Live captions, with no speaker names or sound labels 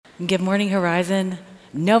Good morning, Horizon.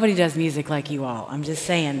 Nobody does music like you all. I'm just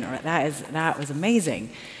saying, that was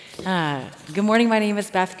amazing. Good morning, my name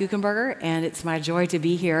is Beth Guckenberger, and it's my joy to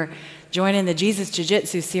be here joining the JESUS JIU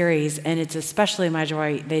JITSU series, and it's especially my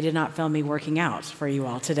joy they did not film me working out for you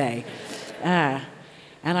all today. And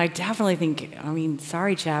I definitely think,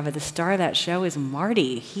 sorry, Chav, but the star of that show is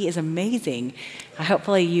Marty. He is amazing.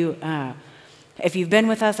 Hopefully if you've been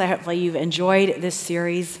with us, hopefully you've enjoyed this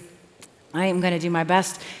series. I am going to do my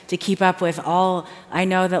best to keep up with all. I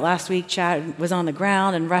know that last week Chad was on the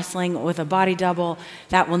ground and wrestling with a body double.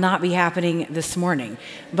 That will not be happening this morning.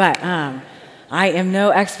 But I am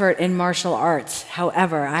no expert in martial arts.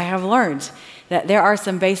 However, I have learned that there are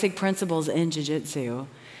some basic principles in jiu-jitsu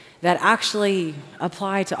that actually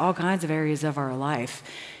apply to all kinds of areas of our life.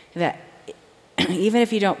 That even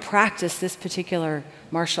if you don't practice this particular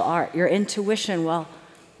martial art, your intuition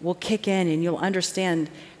will kick in and you'll understand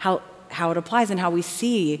how it applies and how we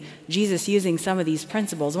see Jesus using some of these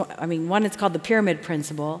principles. One is called the pyramid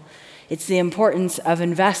principle. It's the importance of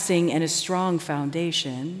investing in a strong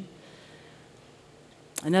foundation.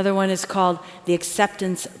 Another one is called the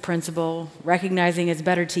acceptance principle, recognizing it's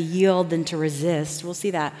better to yield than to resist. We'll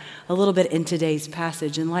see that a little bit in today's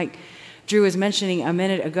passage. And like Drew was mentioning a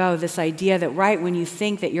minute ago, this idea that right when you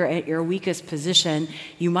think that you're at your weakest position,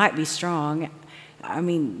 you might be strong.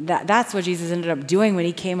 That's what Jesus ended up doing when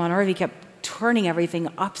he came on earth. He kept turning everything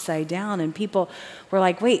upside down, and people were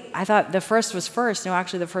like, wait, I thought the first was first. No,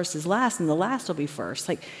 actually the first is last, and the last will be first.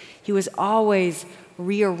 Like, he was always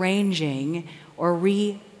rearranging or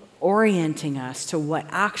reorienting us to what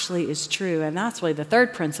actually is true. And that's really the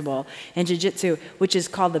third principle in jiu-jitsu, which is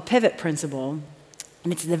called the pivot principle.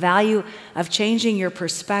 And it's the value of changing your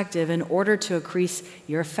perspective in order to increase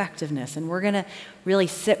your effectiveness. And we're going to really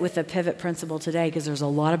sit with the pivot principle today because there's a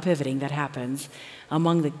lot of pivoting that happens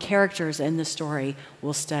among the characters in the story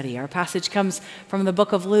we'll study. Our passage comes from the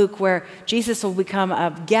book of Luke, where Jesus will become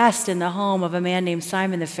a guest in the home of a man named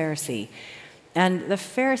Simon the Pharisee. And the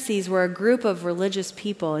Pharisees were a group of religious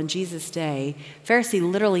people in Jesus' day. Pharisee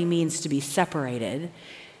literally means to be separated.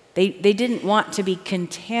 They didn't want to be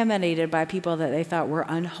contaminated by people that they thought were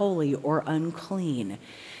unholy or unclean.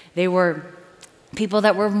 They were people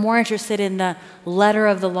that were more interested in the letter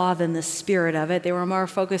of the law than the spirit of it. They were more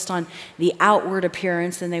focused on the outward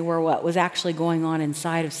appearance than they were what was actually going on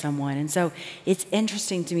inside of someone. And so it's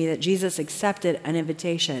interesting to me that Jesus accepted an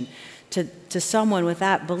invitation to someone with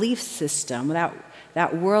that belief system, that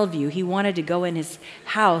worldview. He wanted to go in his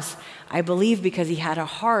house, I believe, because he had a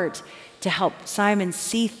heart to help Simon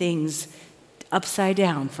see things upside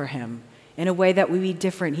down for him in a way that would be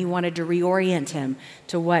different. He wanted to reorient him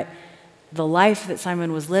to what the life that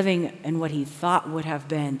Simon was living and what he thought would have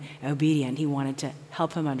been obedient. He wanted to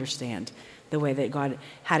help him understand the way that God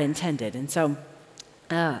had intended. And so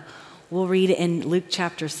we'll read in Luke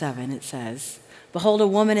chapter 7, it says, "Behold, a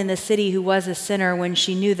woman in the city who was a sinner, when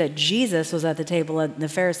she knew that Jesus was at the table at the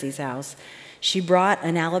Pharisee's house, she brought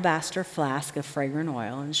an alabaster flask of fragrant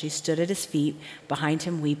oil, and she stood at his feet behind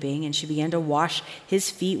him weeping, and she began to wash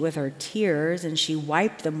his feet with her tears, and she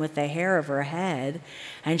wiped them with the hair of her head,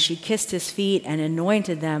 and she kissed his feet and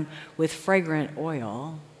anointed them with fragrant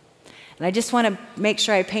oil." And I just want to make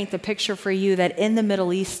sure I paint the picture for you that in the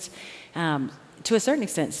Middle East, to a certain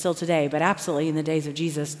extent still today, but absolutely in the days of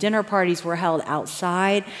Jesus, dinner parties were held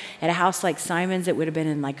outside. At a house like Simon's, it would have been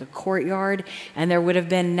in like a courtyard, and there would have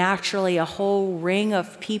been naturally a whole ring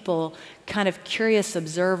of people, kind of curious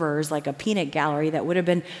observers, like a peanut gallery that would have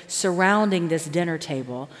been surrounding this dinner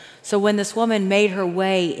table. So when this woman made her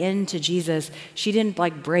way into Jesus, she didn't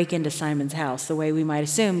break into Simon's house the way we might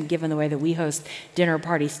assume, given the way that we host dinner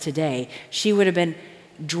parties today. She would have been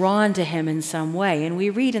drawn to him in some way. And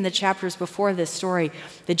we read in the chapters before this story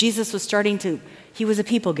that Jesus was he was a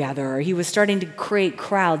people gatherer. He was starting to create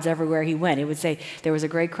crowds everywhere he went. It would say there was a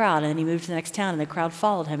great crowd, and then he moved to the next town, and the crowd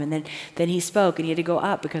followed him, and then he spoke, and he had to go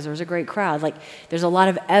up because there was a great crowd. There's a lot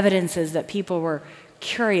of evidences that people were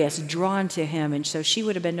curious, drawn to him, and so she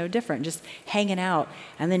would have been no different, just hanging out.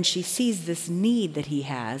 And then she sees this need that he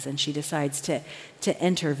has, and she decides to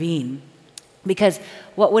intervene. Because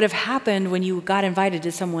what would have happened when you got invited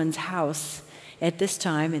to someone's house at this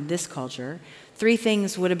time in this culture, three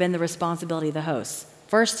things would have been the responsibility of the host.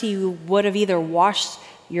 First, he would have either washed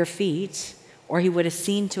your feet, or he would have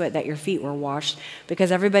seen to it that your feet were washed,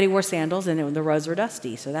 because everybody wore sandals and the roads were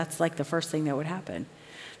dusty. So that's the first thing that would happen.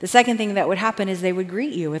 The second thing that would happen is they would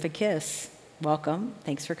greet you with a kiss. Welcome.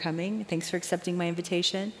 Thanks for coming. Thanks for accepting my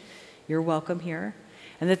invitation. You're welcome here.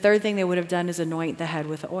 And the third thing they would have done is anoint the head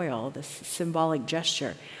with oil, this symbolic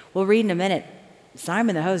gesture. We'll read in a minute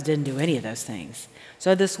Simon the host didn't do any of those things.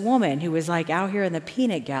 So this woman who was like out here in the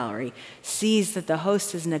peanut gallery sees that the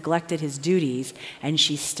host has neglected his duties, and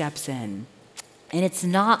she steps in. And it's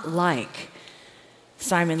not like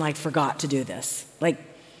Simon forgot to do this.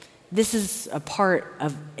 This is a part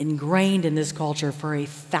of ingrained in this culture for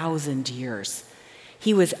 1,000 years.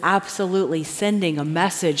 He was absolutely sending a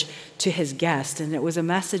message to his guest, and it was a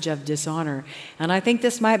message of dishonor. And I think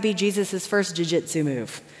this might be Jesus' first jiu-jitsu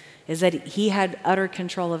move, is that he had utter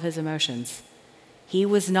control of his emotions. He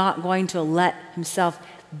was not going to let himself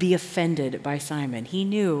be offended by Simon. He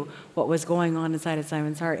knew what was going on inside of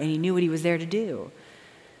Simon's heart, and he knew what he was there to do.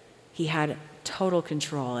 He had total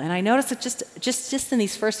control. And I noticed that just in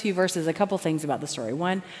these first few verses, a couple things about the story.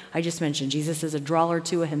 One, I just mentioned, Jesus is a drawer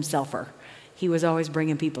to a himselfer. He was always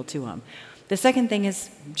bringing people to him. The second thing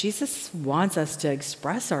is, Jesus wants us to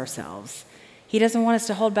express ourselves. He doesn't want us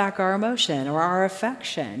to hold back our emotion or our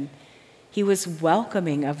affection. He was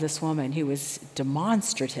welcoming of this woman who was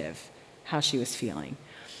demonstrative how she was feeling.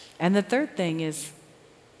 And the third thing is,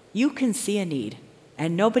 you can see a need,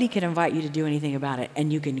 and nobody can invite you to do anything about it,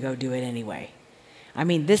 and you can go do it anyway. I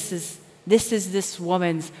mean, this is this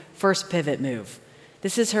woman's first pivot move.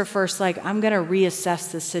 This is her first, I'm going to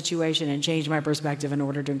reassess this situation and change my perspective in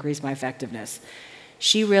order to increase my effectiveness.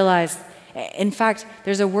 She realized, in fact,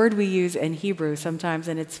 there's a word we use in Hebrew sometimes,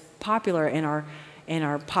 and it's popular in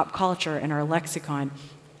our pop culture, in our lexicon.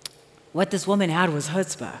 What this woman had was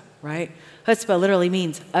chutzpah, right? Chutzpah literally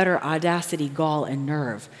means utter audacity, gall, and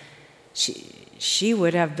nerve. She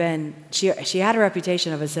would have been, she had a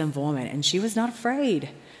reputation of a sinful woman, and she was not afraid.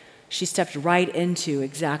 She stepped right into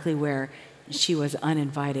exactly where she was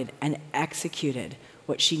uninvited and executed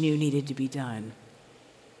what she knew needed to be done.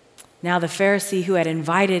 Now the Pharisee who had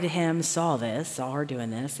invited him saw her doing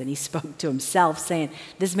this, and he spoke to himself, saying,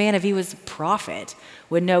 this man, if he was a prophet,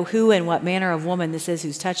 would know who and what manner of woman this is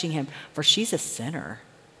who's touching him, for she's a sinner.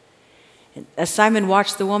 And as Simon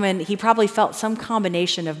watched the woman, he probably felt some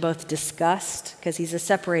combination of both disgust, because he's a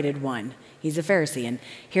separated one. He's a Pharisee, and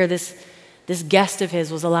here this guest of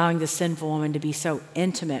his was allowing this sinful woman to be so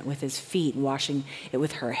intimate with his feet and washing it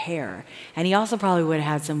with her hair. And he also probably would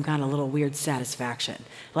have had some kind of little weird satisfaction.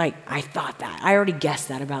 I thought that. I already guessed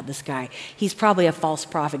that about this guy. He's probably a false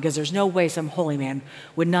prophet, because there's no way some holy man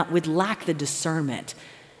would lack the discernment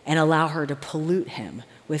and allow her to pollute him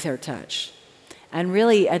with her touch. And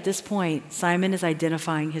really, at this point, Simon is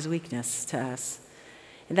identifying his weakness to us.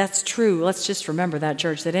 And that's true. Let's just remember that,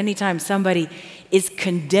 church, that anytime somebody is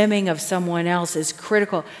condemning of someone else, is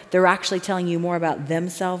critical, they're actually telling you more about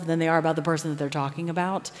themselves than they are about the person that they're talking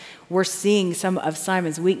about. We're seeing some of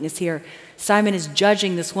Simon's weakness here. Simon is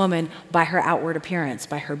judging this woman by her outward appearance,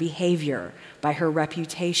 by her behavior, by her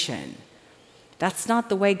reputation. That's not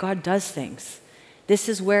the way God does things. This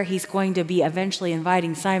is where he's going to be eventually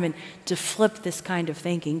inviting Simon to flip this kind of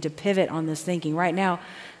thinking, to pivot on this thinking. Right now,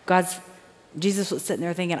 Jesus was sitting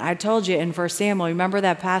there thinking, I told you in 1 Samuel, remember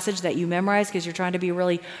that passage that you memorized because you're trying to be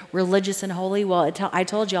really religious and holy? Well, I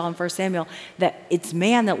told y'all in 1 Samuel that it's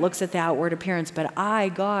man that looks at the outward appearance, but I,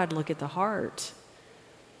 God, look at the heart.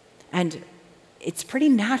 And it's pretty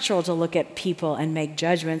natural to look at people and make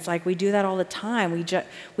judgments. We do that all the time.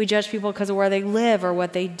 We judge people because of where they live or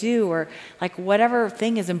what they do, or whatever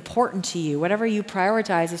thing is important to you, whatever you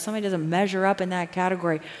prioritize. If somebody doesn't measure up in that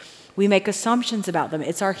category, we make assumptions about them.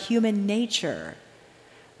 It's our human nature.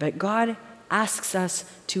 But God asks us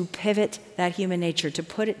to pivot that human nature, to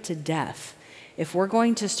put it to death. If we're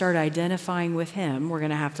going to start identifying with him, we're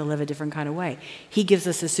going to have to live a different kind of way. He gives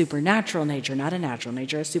us a supernatural nature, not a natural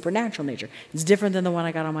nature, a supernatural nature. It's different than the one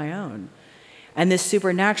I got on my own. And this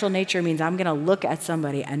supernatural nature means I'm going to look at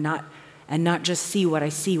somebody and not just see what I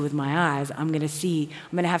see with my eyes. I'm going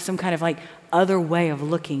to have some kind of other way of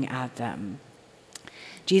looking at them.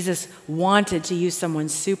 Jesus wanted to use someone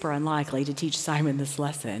super unlikely to teach Simon this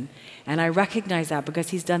lesson. And I recognize that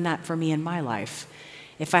because he's done that for me in my life.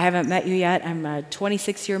 If I haven't met you yet, I'm a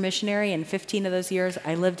 26-year missionary, and 15 of those years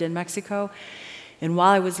I lived in Mexico. And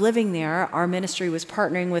while I was living there, our ministry was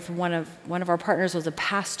partnering with one of our partners was a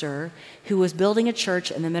pastor who was building a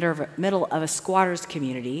church in the middle of a squatters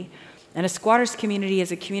community. And a squatters community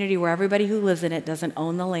is a community where everybody who lives in it doesn't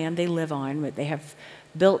own the land they live on, but they have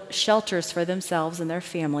built shelters for themselves and their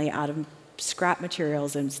family out of scrap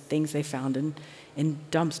materials and things they found in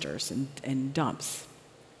dumpsters and dumps.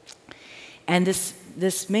 And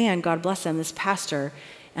this man, God bless him, this pastor,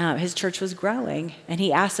 his church was growing, and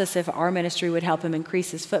he asked us if our ministry would help him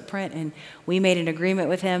increase his footprint, and we made an agreement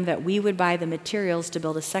with him that we would buy the materials to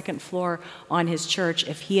build a second floor on his church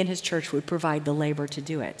if he and his church would provide the labor to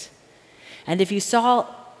do it. And if you saw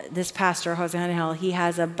this pastor, Jose Angel, he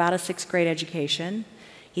has about a 6th grade education.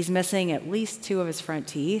 He's missing at least 2 of his front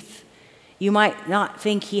teeth. You might not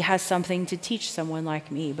think he has something to teach someone like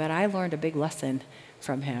me, but I learned a big lesson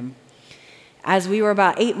from him. As we were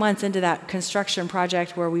about 8 months into that construction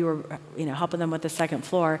project where we were, helping them with the 2nd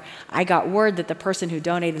floor, I got word that the person who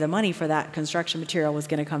donated the money for that construction material was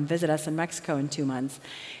going to come visit us in Mexico in 2 months.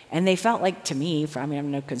 And they felt like, to me,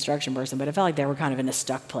 I'm no construction person, but it felt like they were kind of in a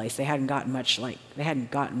stuck place. They hadn't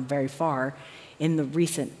gotten very far in the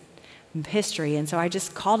recent history. And so I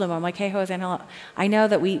just called him. I'm like, hey, Jose, I know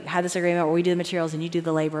that we had this agreement where we do the materials and you do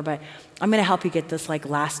the labor, but I'm going to help you get this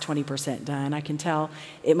last 20% done. I can tell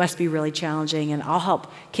it must be really challenging, and I'll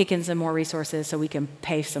help kick in some more resources so we can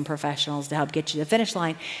pay some professionals to help get you to the finish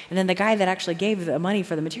line. And then the guy that actually gave the money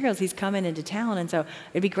for the materials, he's coming into town, and so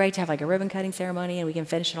it'd be great to have a ribbon cutting ceremony and we can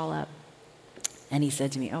finish it all up. And he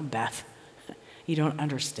said to me, oh, Beth, you don't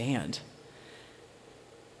understand.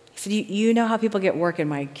 He said, you know how people get work in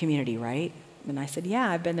my community, right? And I said,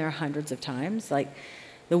 yeah, I've been there hundreds of times.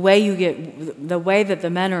 The way that the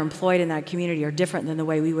men are employed in that community are different than the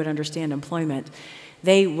way we would understand employment.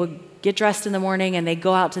 They would get dressed in the morning and they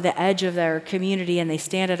go out to the edge of their community and they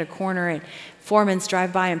stand at a corner and foremans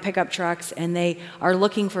drive by in pickup trucks and they are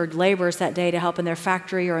looking for laborers that day to help in their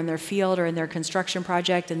factory or in their field or in their construction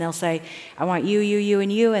project, and they'll say, I want you,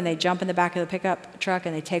 and you, and they jump in the back of the pickup truck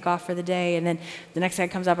and they take off for the day, and then the next guy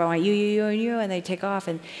comes up, I want you, and you, and they take off.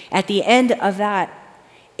 And at the end of that,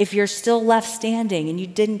 if you're still left standing and you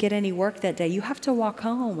didn't get any work that day, you have to walk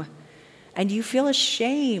home and you feel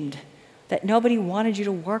ashamed that nobody wanted you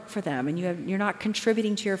to work for them and you're not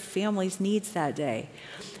contributing to your family's needs that day.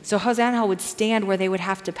 So Jose Angel would stand where they would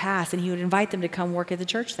have to pass and he would invite them to come work at the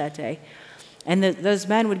church that day. And those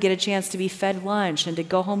men would get a chance to be fed lunch and to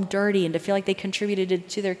go home dirty and to feel like they contributed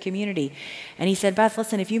to their community. And he said, Beth,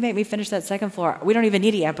 listen, if you make me finish that 2nd floor, we don't even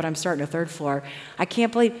need it yet, but I'm starting a 3rd floor. I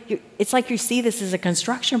can't believe, it's like you see this as a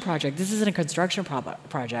construction project. This isn't a construction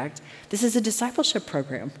project. This is a discipleship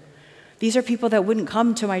program. These are people that wouldn't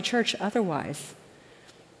come to my church otherwise.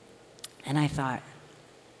 And I thought,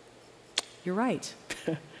 you're right.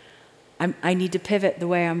 I need to pivot the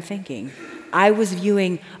way I'm thinking. I was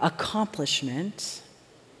viewing accomplishment,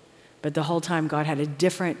 but the whole time God had a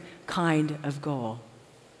different kind of goal.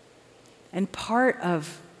 And part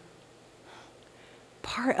of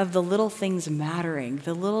the little things mattering,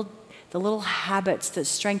 the little habits that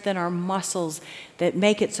strengthen our muscles, that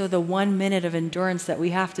make it so the 1 minute of endurance that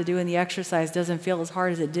we have to do in the exercise doesn't feel as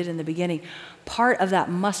hard as it did in the beginning. Part of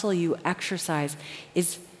that muscle you exercise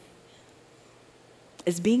is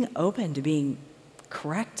being open to being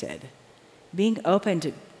corrected, being open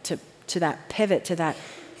to that pivot, to that,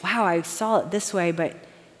 wow, I saw it this way, but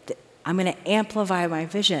I'm going to amplify my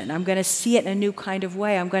vision. I'm going to see it in a new kind of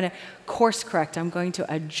way. I'm going to course correct. I'm going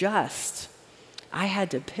to adjust. I had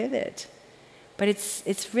to pivot. But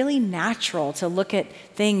it's really natural to look at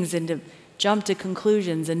things and to jump to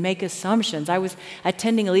conclusions and make assumptions. I was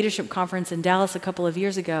attending a leadership conference in Dallas a couple of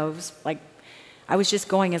years ago. It was like I was just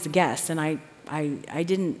going as a guest, and I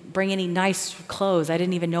didn't bring any nice clothes. I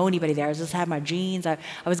didn't even know anybody there. I just had my jeans. I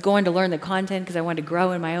was going to learn the content because I wanted to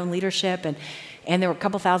grow in my own leadership, and there were a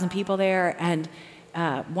couple thousand people there, and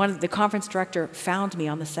the conference director found me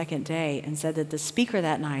on the 2nd day and said that the speaker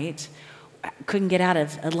that night couldn't get out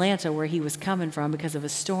of Atlanta where he was coming from because of a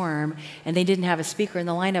storm, and they didn't have a speaker in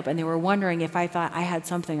the lineup, and they were wondering if I thought I had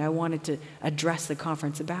something I wanted to address the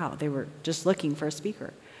conference about. They were just looking for a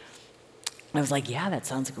speaker. I was like, yeah, that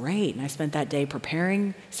sounds great. And I spent that day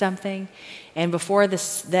preparing something. And before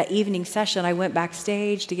that evening session, I went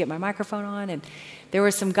backstage to get my microphone on, and there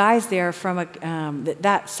were some guys there from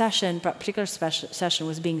that particular session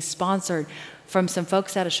was being sponsored from some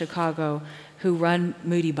folks out of Chicago who run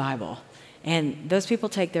Moody Bible. And those people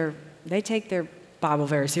take their Bible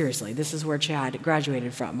very seriously. This is where Chad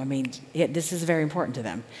graduated from. I mean, this is very important to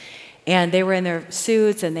them. And they were in their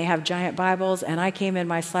suits, and they have giant Bibles, and I came in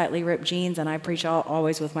my slightly ripped jeans, and I preach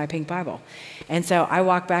always with my pink Bible. And so I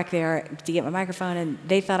walked back there to get my microphone, and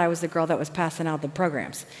they thought I was the girl that was passing out the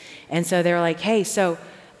programs. And so they were like, hey, so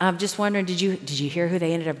I'm just wondering, did you hear who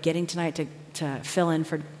they ended up getting tonight to fill in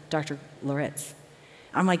for Dr. Loritz?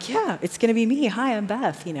 I'm like, yeah, it's going to be me. Hi, I'm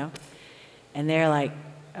Beth, And they're like,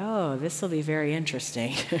 oh, this will be very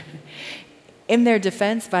interesting. In their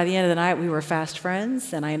defense, by the end of the night, we were fast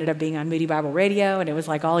friends, and I ended up being on Moody Bible Radio, and it was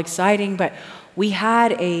all exciting, but we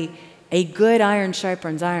had a good iron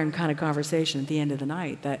sharpens iron kind of conversation at the end of the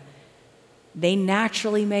night that they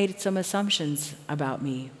naturally made some assumptions about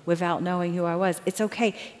me without knowing who I was. It's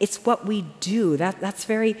okay. It's what we do. That's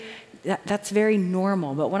very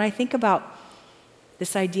normal. But when I think about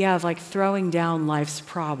this idea of like throwing down life's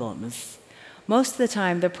problems. Most of the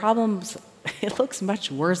time, the problems, it looks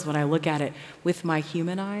much worse when I look at it with my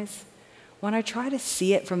human eyes. When I try to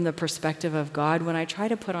see it from the perspective of God, when I try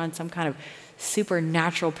to put on some kind of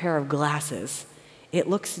supernatural pair of glasses, it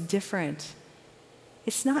looks different.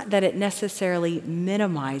 It's not that it necessarily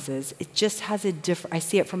minimizes, it just has I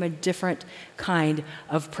see it from a different kind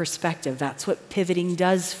of perspective. That's what pivoting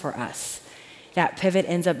does for us. That pivot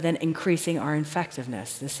ends up then increasing our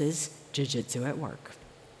effectiveness. This is jiu-jitsu at work.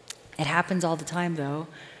 It happens all the time, though.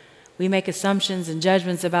 We make assumptions and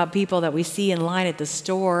judgments about people that we see in line at the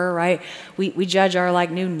store, right? We judge our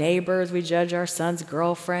like new neighbors. We judge our son's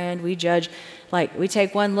girlfriend. We judge, like, we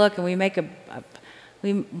take one look and we make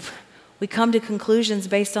we come to conclusions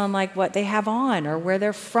based on like what they have on or where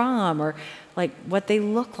they're from or like what they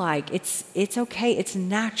look like. It's okay. It's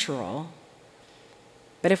natural.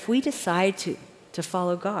 But if we decide to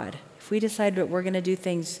follow God, if we decide that we're going to do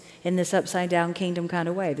things in this upside down kingdom kind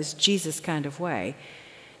of way, this Jesus kind of way,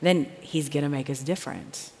 then he's going to make us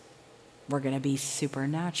different. We're going to be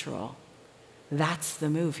supernatural. That's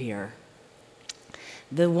the move here.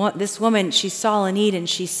 This woman, she saw a need and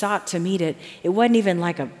she sought to meet it. It wasn't even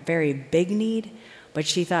like a very big need, but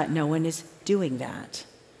she thought, no one is doing that.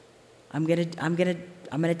 I'm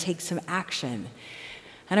gonna take some action.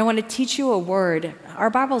 And I want to teach you a word. Our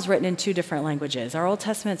Bible's written in two different languages. Our Old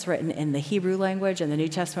Testament's written in the Hebrew language, and the New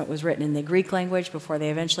Testament was written in the Greek language before they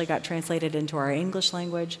eventually got translated into our English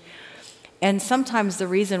language. And sometimes the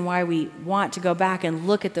reason why we want to go back and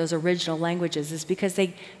look at those original languages is because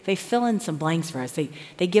they fill in some blanks for us.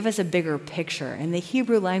 They give us a bigger picture. And the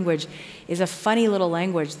Hebrew language is a funny little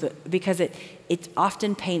language because it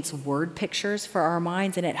often paints word pictures for our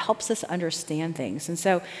minds, and it helps us understand things. And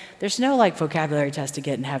so there's no like vocabulary test to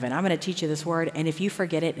get in heaven. I'm going to teach you this word, and if you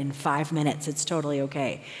forget it in 5 minutes, it's totally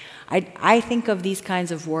okay. I think of these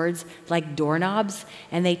kinds of words like doorknobs,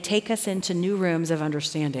 and they take us into new rooms of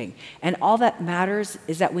understanding. And all that matters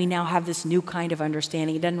is that we now have this new kind of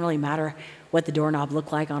understanding. It doesn't really matter what the doorknob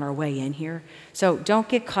looked like on our way in here. So don't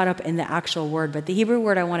get caught up in the actual word, but the Hebrew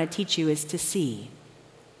word I want to teach you is to see,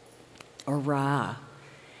 or ra.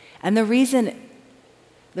 And the reason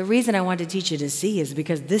I want to teach you to see is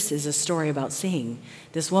because this is a story about seeing.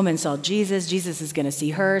 This woman saw Jesus. Jesus is going to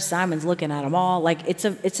see her. Simon's looking at them all. Like it's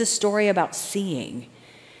a story about seeing.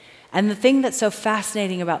 And the thing that's so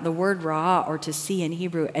fascinating about the word ra, or to see in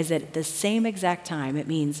Hebrew, is that at the same exact time it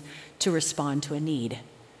means to respond to a need.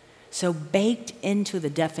 So baked into the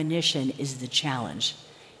definition is the challenge.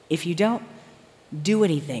 If you don't do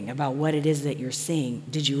anything about what it is that you're seeing,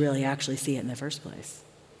 did you really actually see it in the first place?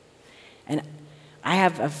 And I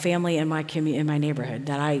have a family in my neighborhood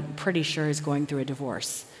that I'm pretty sure is going through a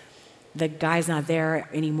divorce. The guy's not there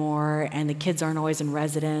anymore, and the kids aren't always in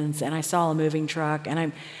residence, and I saw a moving truck,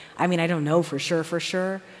 and I don't know for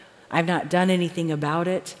sure. I've not done anything about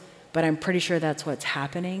it, but I'm pretty sure that's what's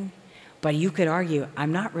happening. But you could argue,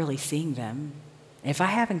 I'm not really seeing them. If I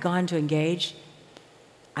haven't gone to engage,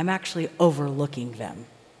 I'm actually overlooking them.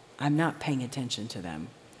 I'm not paying attention to them.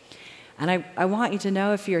 And I want you to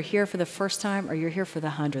know, if you're here for the first time or you're here for the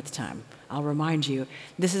 100th time, I'll remind you,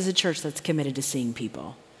 this is a church that's committed to seeing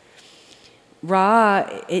people. Ra,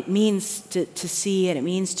 it means to see, and it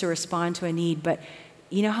means to respond to a need. But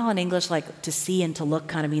you know how in English, like to see and to look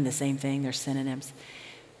kind of mean the same thing? They're synonyms.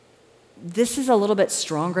 This is a little bit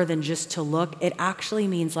stronger than just to look. It actually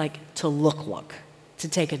means like to look, to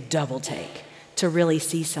take a double take, to really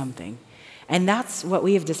see something. And that's what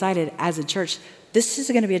we have decided as a church. This is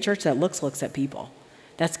going to be a church that looks at people.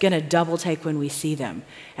 That's going to double take when we see them.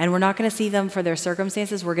 And we're not going to see them for their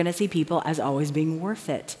circumstances. We're going to see people as always being worth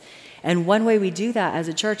it. And one way we do that as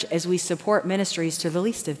a church is we support ministries to the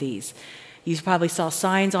least of these. You probably saw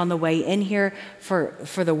signs on the way in here for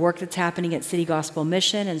the work that's happening at City Gospel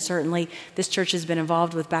Mission. And certainly this church has been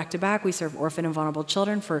involved with Back to Back. We serve orphan and vulnerable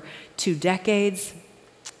children for 2 decades.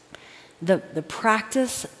 The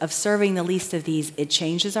practice of serving the least of these, it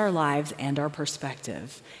changes our lives and our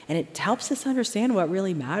perspective. And it helps us understand what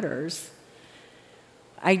really matters.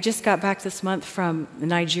 I just got back this month from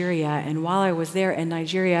Nigeria, and while I was there in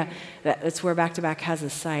Nigeria, that's where Back to Back has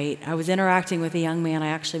a site, I was interacting with a young man I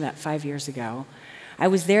actually met 5 years ago. I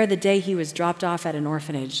was there the day he was dropped off at an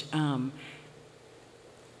orphanage.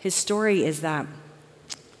 His story is that,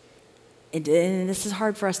 and this is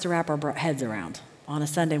hard for us to wrap our heads around on a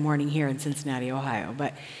Sunday morning here in Cincinnati, Ohio,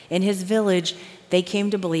 but in his village, they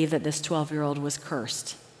came to believe that this 12-year-old was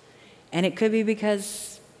cursed. And it could be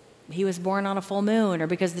because he was born on a full moon, or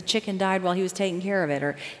because the chicken died while he was taking care of it,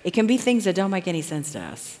 or it can be things that don't make any sense to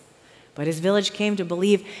us. But his village came to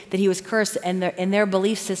believe that he was cursed, and in their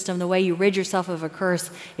belief system, the way you rid yourself of a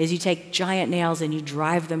curse is you take giant nails and you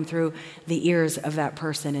drive them through the ears of that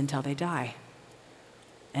person until they die.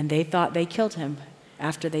 And they thought they killed him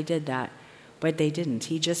after they did that, but they didn't.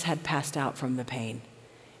 He just had passed out from the pain,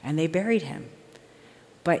 and they buried him.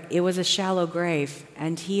 But it was a shallow grave,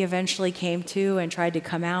 and he eventually came to and tried to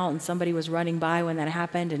come out, and somebody was running by when that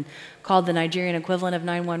happened and called the Nigerian equivalent of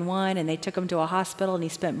 911, and they took him to a hospital, and he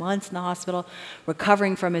spent months in the hospital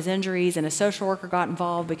recovering from his injuries, and a social worker got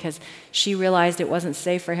involved because she realized it wasn't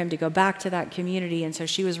safe for him to go back to that community, and so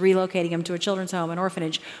she was relocating him to a children's home, an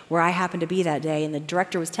orphanage, where I happened to be that day, and the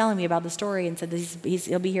director was telling me about the story and said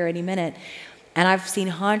he'll be here any minute. And I've seen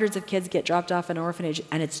hundreds of kids get dropped off in an orphanage,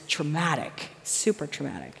 and it's traumatic, super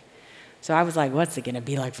traumatic. So I was like, what's it going to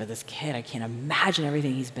be like for this kid? I can't imagine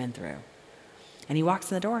everything he's been through. And he walks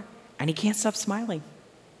in the door, and he can't stop smiling.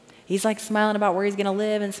 He's like smiling about where he's going to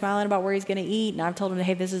live and smiling about where he's going to eat. And I've told him,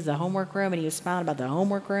 hey, this is the homework room, and he was smiling about the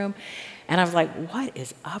homework room. And I was like, what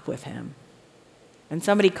is up with him? And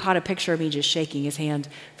somebody caught a picture of me just shaking his hand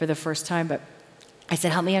for the first time. But I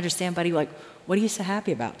said, help me understand, buddy, like, what are you so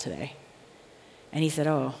happy about today? And he said,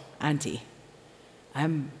 oh, Auntie,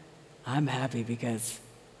 I'm happy because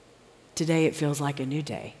today it feels like a new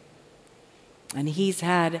day. And he's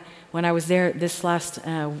had, when I was there this last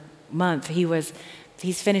month,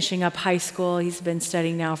 he's finishing up high school. He's been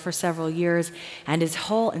studying now for several years, and his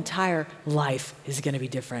whole entire life is going to be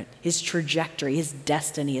different. His trajectory, his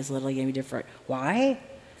destiny is literally going to be different. Why?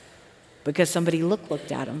 Because somebody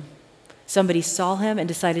looked at him. Somebody saw him and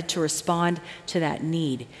decided to respond to that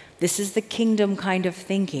need. This is the kingdom kind of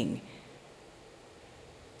thinking.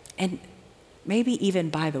 And maybe even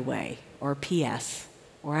by the way, or P.S.,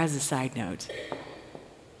 or as a side note,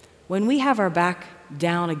 when we have our back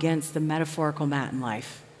down against the metaphorical mat in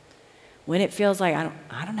life, when it feels like I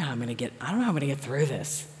don't know how I'm going to get through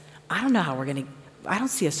this. I don't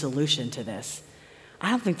see a solution to this. I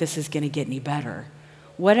don't think this is going to get any better.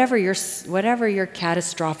 Whatever your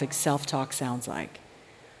catastrophic self-talk sounds like.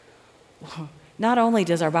 Not only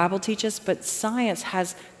does our Bible teach us, but science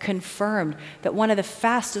has confirmed that one of the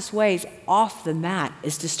fastest ways off the mat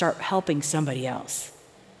is to start helping somebody else,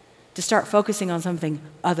 to start focusing on something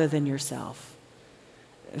other than yourself.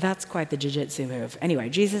 That's quite the jiu-jitsu move. Anyway,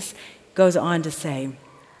 Jesus goes on to say,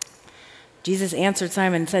 Jesus answered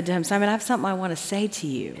Simon and said to him, Simon, I have something I want to say to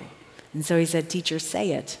you. And so he said, Teacher,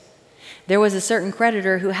 say it. There was a certain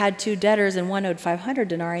creditor who had 2 debtors, and one owed 500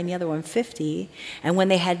 denarii and the other one 50. And when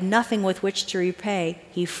they had nothing with which to repay,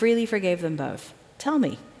 he freely forgave them both. Tell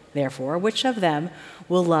me, therefore, which of them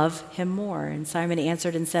will love him more? And Simon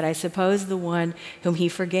answered and said, I suppose the one whom he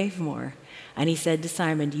forgave more. And he said to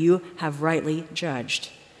Simon, you have rightly judged.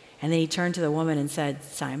 And then he turned to the woman and said,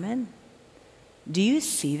 Simon, do you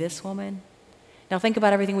see this woman? Now think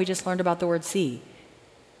about everything we just learned about the word see.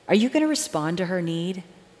 Are you going to respond to her need?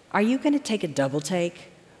 Are you going to take a double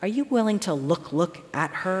take? Are you willing to look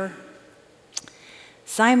at her?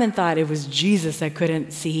 Simon thought it was Jesus that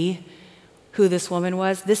couldn't see who this woman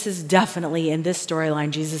was. This is definitely, in this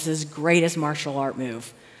storyline, Jesus' greatest martial art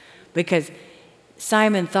move. Because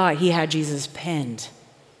Simon thought he had Jesus pinned.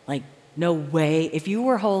 Like, no way. If you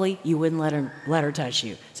were holy, you wouldn't let her touch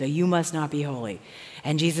you. So you must not be holy.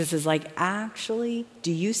 And Jesus is like, actually,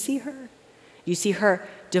 do you see her? You see her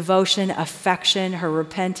devotion, affection, her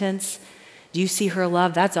repentance? Do you see her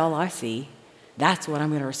love? That's all I see. That's what I'm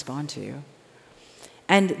going to respond to.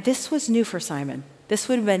 And this was new for Simon. This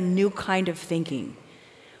would have been new kind of thinking.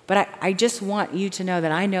 But I just want you to know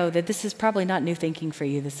that I know that this is probably not new thinking for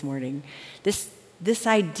you this morning. This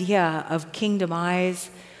idea of kingdom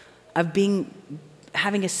eyes, of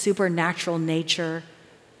having a supernatural nature,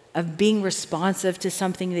 of being responsive to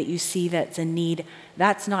something that you see that's a need,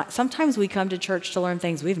 that's not, sometimes we come to church to learn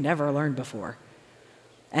things we've never learned before.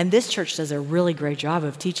 And this church does a really great job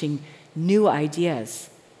of teaching new ideas,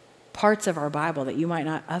 parts of our Bible that you might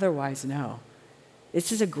not otherwise know.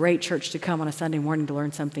 This is a great church to come on a Sunday morning to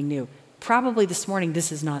learn something new. Probably this morning,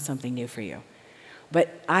 this is not something new for you.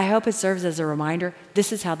 But I hope it serves as a reminder,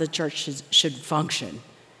 this is how the church should function.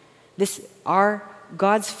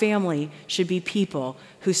 God's family should be people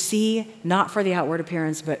who see not for the outward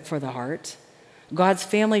appearance, but for the heart. God's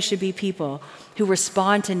family should be people who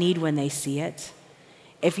respond to need when they see it.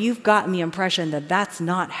 If you've gotten the impression that that's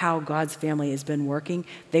not how God's family has been working,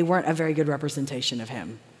 they weren't a very good representation of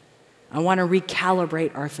him. I want to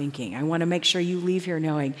recalibrate our thinking. I want to make sure you leave here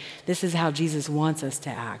knowing this is how Jesus wants us to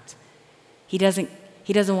act. He doesn't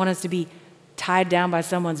want us to be tied down by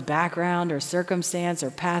someone's background or circumstance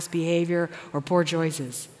or past behavior or poor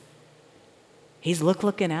choices. He's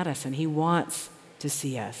looking at us, and he wants to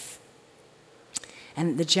see us.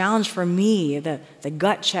 And the challenge for me, the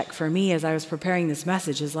gut check for me as I was preparing this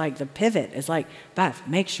message is like the pivot is like, Beth,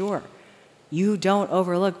 make sure you don't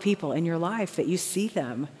overlook people in your life, that you see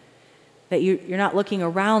them, that you're not looking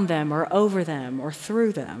around them or over them or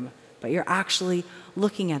through them, but you're actually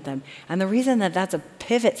looking at them. And the reason that that's a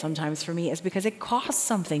pivot sometimes for me is because it costs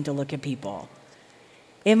something to look at people.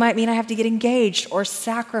 It might mean I have to get engaged or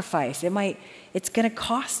sacrifice. It's going to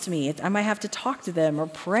cost me. I might have to talk to them or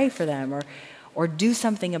pray for them or do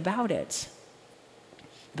something about it.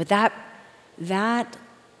 But that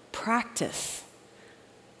practice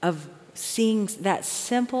of seeing, that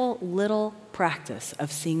simple little practice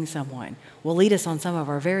of seeing someone will lead us on some of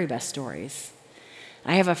our very best stories.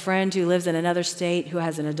 I have a friend who lives in another state who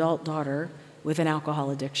has an adult daughter with an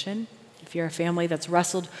alcohol addiction. If you're a family that's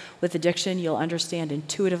wrestled with addiction, you'll understand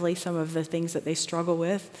intuitively some of the things that they struggle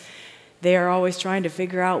with. They are always trying to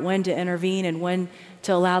figure out when to intervene and when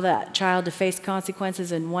to allow that child to face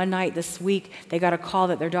consequences. And one night this week, they got a call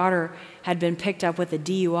that their daughter had been picked up with a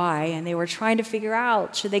DUI, and they were trying to figure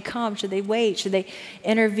out, should they come, should they wait, should they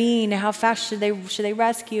intervene, how fast should they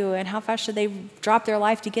rescue, and how fast should they drop their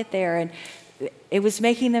life to get there. And it was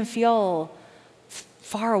making them feel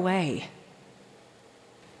far away.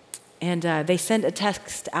 And they sent a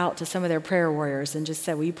text out to some of their prayer warriors and just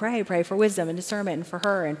said, will you pray for wisdom and discernment and for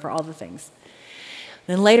her and for all the things.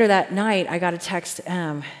 Then later that night, I got a text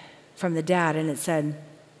from the dad, and it said,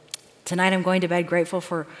 tonight I'm going to bed grateful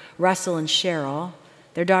for Russell and Cheryl.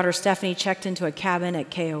 Their daughter Stephanie checked into a cabin at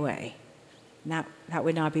KOA. And that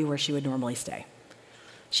would not be where she would normally stay.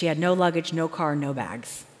 She had no luggage, no car, no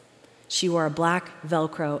bags. She wore a black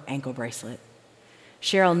Velcro ankle bracelet.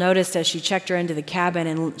 Cheryl noticed as she checked her into the cabin,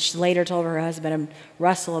 and she later told her husband,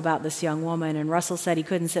 Russell, about this young woman. And Russell said he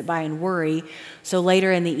couldn't sit by and worry. So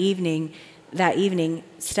later in the evening,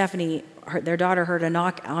 Stephanie, their daughter, heard a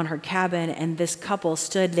knock on her cabin, and this couple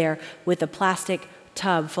stood there with a plastic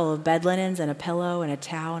tub full of bed linens and a pillow and a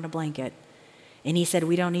towel and a blanket. And he said,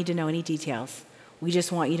 we don't need to know any details. We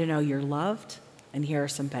just want you to know you're loved, and here are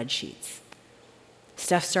some bed sheets.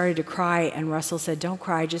 Steph started to cry, and Russell said, don't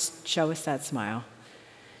cry, just show us that smile.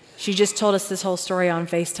 She just told us this whole story on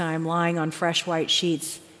FaceTime, lying on fresh white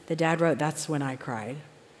sheets. The dad wrote, that's when I cried.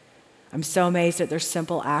 I'm so amazed at their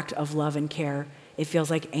simple act of love and care. It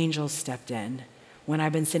feels like angels stepped in when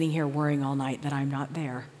I've been sitting here worrying all night that I'm not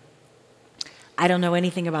there. I don't know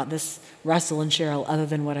anything about this Russell and Cheryl other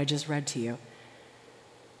than what I just read to you.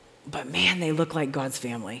 But man, they look like God's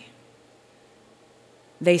family.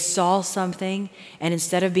 They saw something, and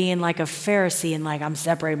instead of being like a Pharisee and like, I'm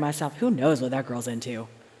separating myself, who knows what that girl's into?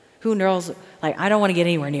 Who knows? Like, I don't want to get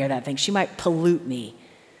anywhere near that thing. She might pollute me.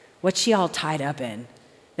 What's she all tied up in?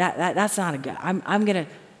 That's not a good. I'm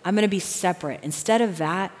gonna be separate. Instead of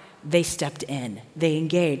that, they stepped in. They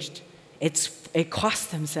engaged. It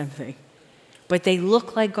cost them something, but they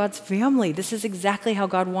look like God's family. This is exactly how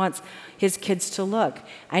God wants His kids to look.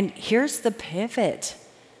 And here's the pivot.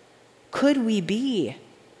 Could we be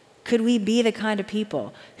the kind of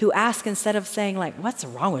people who ask, instead of saying like, "What's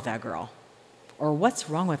wrong with that girl?" or "What's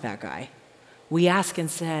wrong with that guy?" we ask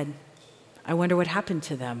instead, "I wonder what happened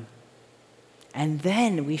to them." And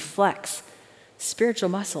then we flex spiritual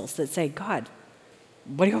muscles that say, "God,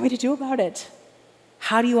 what do you want me to do about it?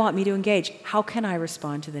 How do you want me to engage? How can I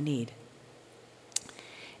respond to the need?"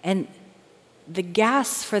 And the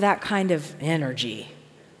gas for that kind of energy,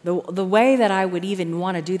 the way that I would even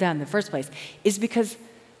want to do that in the first place, is because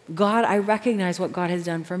God, I recognize what God has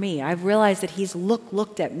done for me. I've realized that He's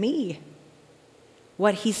looked at me,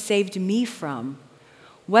 what He saved me from.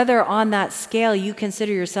 Whether on that scale you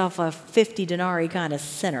consider yourself a 50 denarii kind of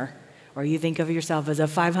sinner, or you think of yourself as a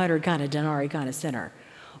 500 kind of denarii kind of sinner,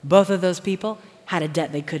 both of those people had a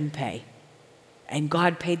debt they couldn't pay. And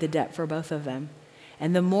God paid the debt for both of them.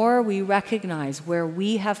 And the more we recognize where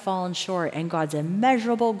we have fallen short and God's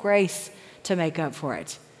immeasurable grace to make up for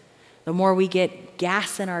it, the more we get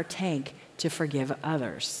gas in our tank to forgive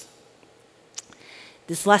others.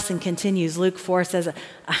 This lesson continues. Luke 4 says,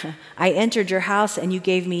 "I entered your house and you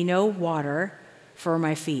gave me no water for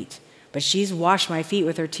my feet, but she's washed my feet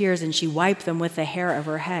with her tears and she wiped them with the hair of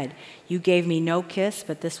her head. You gave me no kiss,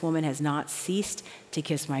 but this woman has not ceased to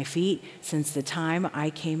kiss my feet since the time I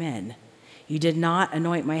came in. You did not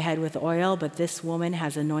anoint my head with oil, but this woman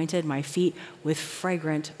has anointed my feet with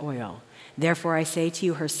fragrant oil. Therefore I say to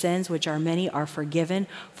you, her sins, which are many, are forgiven,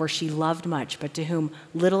 for she loved much. But to whom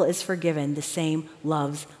little is forgiven, the same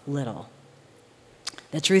loves little."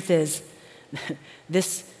 The truth is,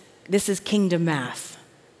 this is kingdom math.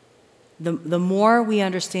 The more we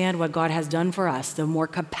understand what God has done for us, the more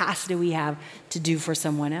capacity we have to do for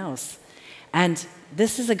someone else. And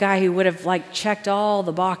this is a guy who would have like checked all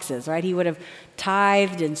the boxes, right? He would have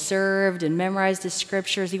tithed and served and memorized his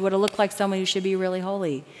scriptures. He would have looked like someone who should be really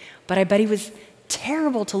holy. But I bet he was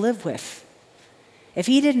terrible to live with. If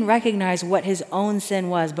he didn't recognize what his own sin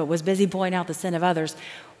was, but was busy pointing out the sin of others,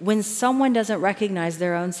 when someone doesn't recognize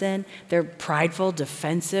their own sin, they're prideful,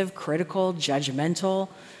 defensive, critical, judgmental.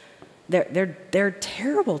 They're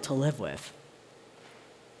terrible to live with.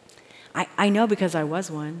 I know because I was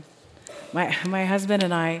one. My husband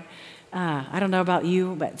and I don't know about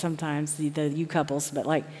you, but sometimes, the you couples, but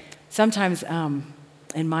like sometimes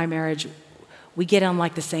in my marriage, we get on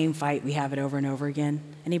like the same fight. We have it over and over again.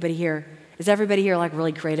 Anybody here? Is everybody here like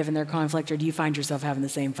really creative in their conflict, or do you find yourself having the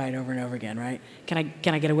same fight over and over again, right? Can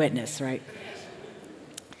I get a witness, right?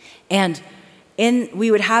 And we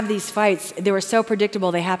would have these fights. They were so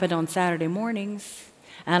predictable. They happened on Saturday mornings.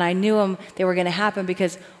 And I knew they were going to happen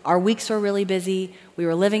because our weeks were really busy. We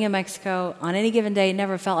were living in Mexico. On any given day, it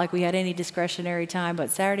never felt like we had any discretionary time.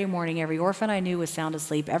 But Saturday morning, every orphan I knew was sound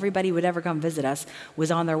asleep. Everybody who would ever come visit us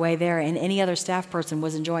was on their way there. And any other staff person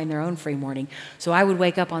was enjoying their own free morning. So I would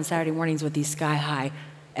wake up on Saturday mornings with these sky-high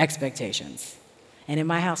expectations. And in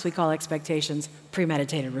my house, we call expectations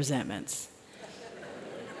premeditated resentments.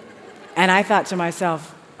 And I thought to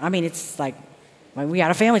myself, I mean, it's like, we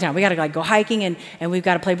got a family time. We got to like go hiking and we've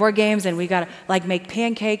got to play board games and we got to like make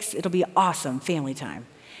pancakes. It'll be awesome family time.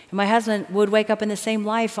 And my husband would wake up in the same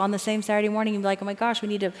life on the same Saturday morning and be like, oh my gosh, we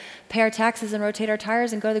need to pay our taxes and rotate our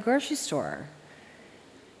tires and go to the grocery store.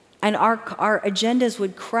 And our agendas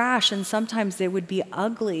would crash, and sometimes they would be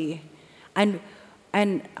ugly. And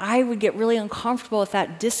I would get really uncomfortable with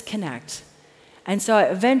that disconnect. And so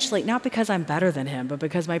eventually, not because I'm better than him, but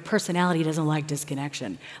because my personality doesn't like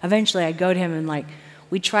disconnection, eventually I'd go to him and like,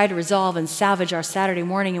 we'd try to resolve and salvage our Saturday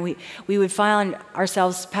morning, and we would find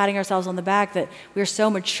ourselves patting ourselves on the back that we were so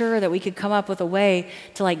mature that we could come up with a way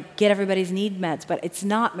to like get everybody's need met. But it's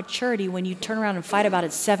not maturity when you turn around and fight about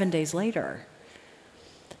it 7 days later.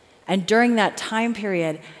 And during that time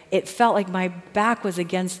period, it felt like my back was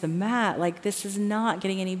against the mat, like this is not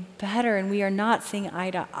getting any better and we are not seeing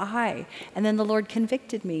eye to eye. And then the Lord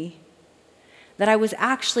convicted me that I was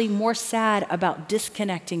actually more sad about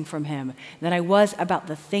disconnecting from him than I was about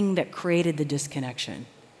the thing that created the disconnection.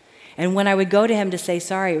 And when I would go to him to say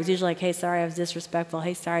sorry, it was usually like, hey, sorry, I was disrespectful.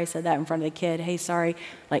 Hey, sorry, I said that in front of the kid. Hey, sorry.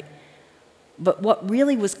 But what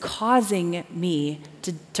really was causing me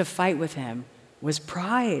to fight with him was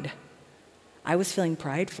pride. I was feeling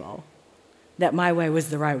prideful that my way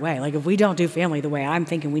was the right way. Like if we don't do family the way I'm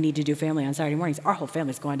thinking we need to do family on Saturday mornings, our whole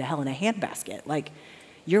family's going to hell in a handbasket. Like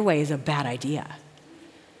your way is a bad idea.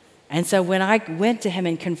 And so when I went to him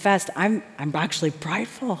and confessed, I'm actually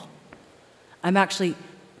prideful. I'm actually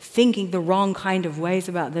thinking the wrong kind of ways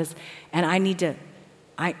about this, and I need to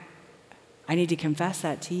confess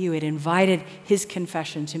that to you. It invited his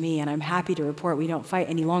confession to me, and I'm happy to report we don't fight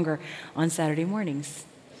any longer on Saturday mornings.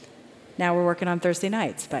 Now we're working on Thursday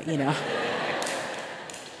nights, but you know.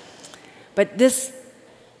 But this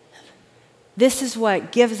is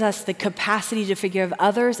what gives us the capacity to forgive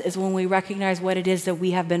others, is when we recognize what it is that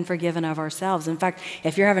we have been forgiven of ourselves. In fact,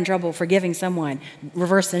 if you're having trouble forgiving someone,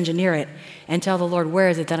 reverse engineer it and tell the Lord, where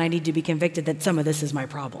is it that I need to be convicted that some of this is my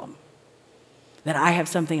problem? That I have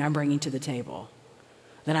something I'm bringing to the table,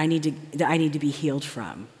 that I need to be healed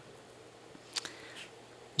from.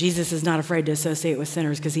 Jesus is not afraid to associate with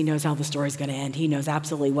sinners because he knows how the story's going to end. He knows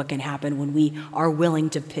absolutely what can happen when we are willing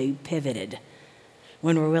to be pivoted,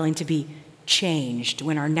 when we're willing to be changed,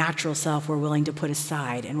 when our natural self we're willing to put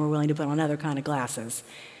aside and we're willing to put on other kind of glasses.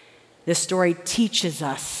 This story teaches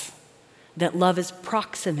us that love is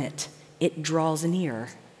proximate. It draws near.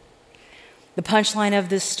 The punchline of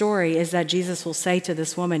this story is that Jesus will say to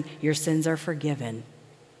this woman, your sins are forgiven.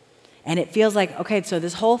 And it feels like, okay, so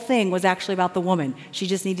this whole thing was actually about the woman. She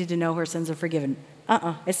just needed to know her sins are forgiven.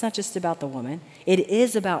 It's not just about the woman. It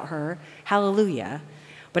is about her, hallelujah.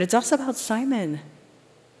 But it's also about Simon.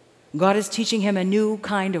 God is teaching him a new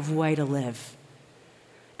kind of way to live.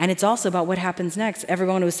 And it's also about what happens next.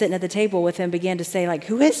 Everyone who was sitting at the table with him began to say, like,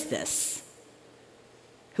 who is this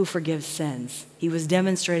who forgives sins? He was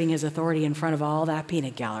demonstrating his authority in front of all that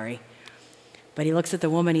peanut gallery. But he looks at the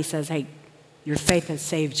woman, he says, hey, your faith has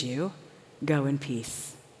saved you. Go in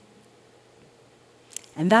peace.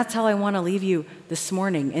 And that's how I want to leave you this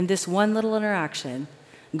morning. In this one little interaction,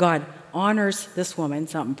 God honors this woman,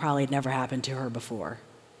 something probably had never happened to her before.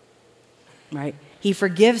 Right? He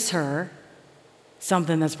forgives her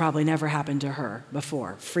something that's probably never happened to her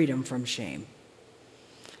before, freedom from shame.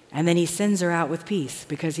 And then he sends her out with peace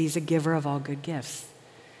because he's a giver of all good gifts.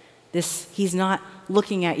 He's not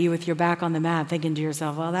looking at you with your back on the mat thinking to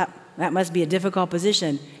yourself, well, that that must be a difficult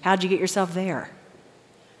position. How'd you get yourself there?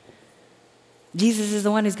 Jesus is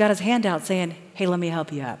the one who's got his hand out saying, hey, let me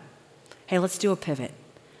help you up. Hey, let's do a pivot.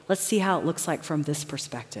 Let's see how it looks like from this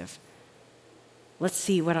perspective. Let's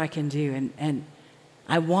see what I can do. And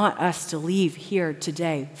I want us to leave here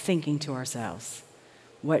today thinking to ourselves,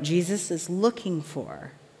 what Jesus is looking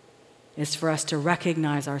for is for us to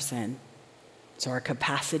recognize our sin so our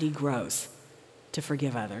capacity grows to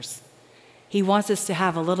forgive others. He wants us to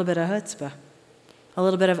have a little bit of chutzpah, a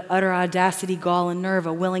little bit of utter audacity, gall, and nerve,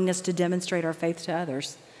 a willingness to demonstrate our faith to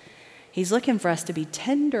others. He's looking for us to be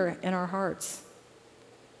tender in our hearts,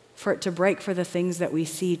 for it to break for the things that we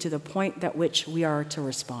see to the point at which we are to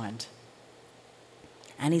respond.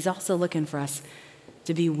 And he's also looking for us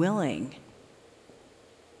to be willing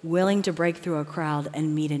to break through a crowd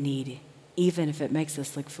and meet a need, even if it makes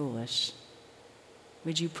us look foolish.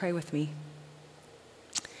 Would you pray with me?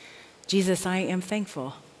 Jesus, I am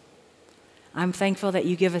thankful. I'm thankful that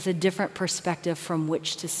you give us a different perspective from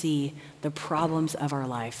which to see the problems of our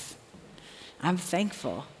life. I'm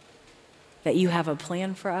thankful that you have a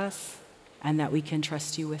plan for us and that we can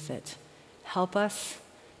trust you with it. Help us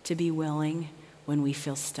to be willing when we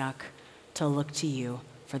feel stuck to look to you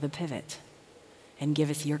for the pivot and give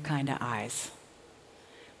us your kind of eyes.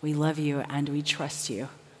 We love you and we trust you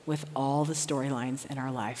with all the storylines in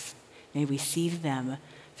our life. May we see them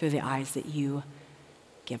through the eyes that you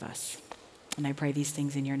give us. And I pray these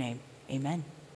things in your name. Amen.